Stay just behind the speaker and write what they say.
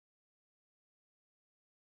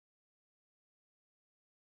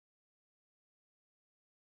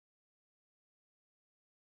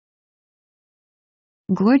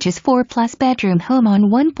Gorgeous 4+ bedroom home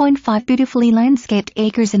on 1.5 beautifully landscaped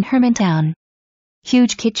acres in Hermantown.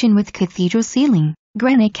 Huge kitchen with cathedral ceiling,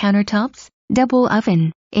 granite countertops, double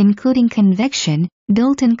oven, including convection,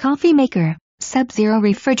 built-in coffee maker, sub-zero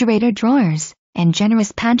refrigerator drawers, and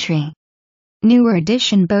generous pantry. Newer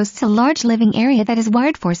addition boasts a large living area that is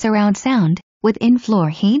wired for surround sound, with in-floor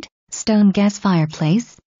heat, stone gas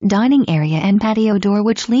fireplace, dining area and patio door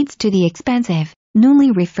which leads to the expansive,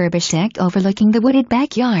 newly refurbished deck overlooking the wooded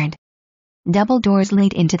backyard. Double doors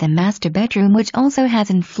lead into the master bedroom which also has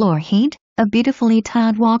in-floor heat, a beautifully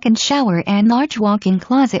tiled walk-in shower and large walk-in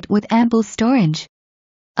closet with ample storage.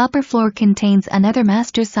 Upper floor contains another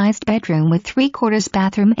master-sized bedroom with 3/4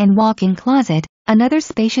 bathroom and walk-in closet, another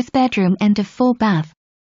spacious bedroom and a full bath.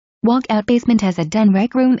 Walk-out basement has a den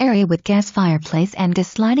rec room area with gas fireplace and a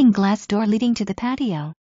sliding glass door leading to the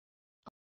patio.